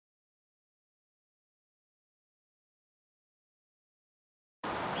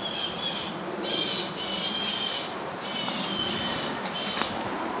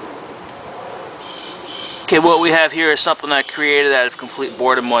Okay, what we have here is something I created out of complete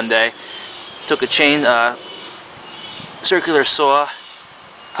boredom one day. Took a chain, circular saw,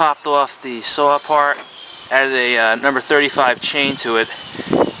 popped off the saw part, added a number 35 chain to it,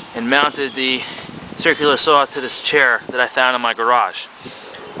 and mounted the circular saw to this chair that I found in my garage.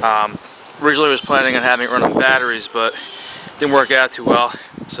 Originally I was planning on having it run on batteries, but it didn't work out too well,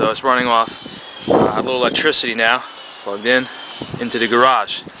 so it's running off a little electricity now, plugged in into the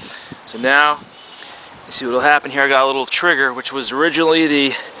garage. So now, you see what will happen here. I got a little trigger, which was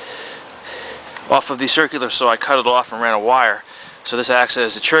originally off of the circular saw. I cut it off and ran a wire. So this acts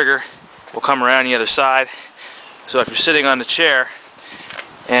as a trigger. Will come around the other side. So if you're sitting on the chair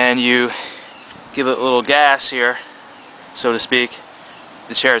and you give it a little gas here, so to speak,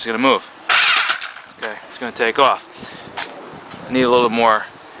 the chair is going to move. Okay, it's going to take off. I need a little more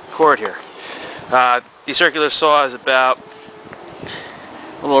cord here. The circular saw is about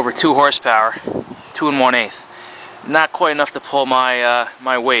a little over 2 horsepower. 2 1/8. Not quite enough to pull my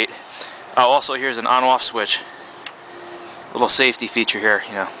my weight. Also, here's an on-off switch. Little safety feature here,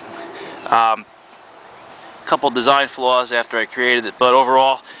 you know. Couple design flaws after I created it, but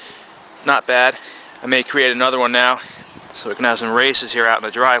overall, not bad. I may create another one now, so we can have some races here out in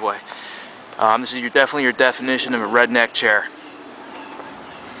the driveway. This is definitely your definition of a redneck chair.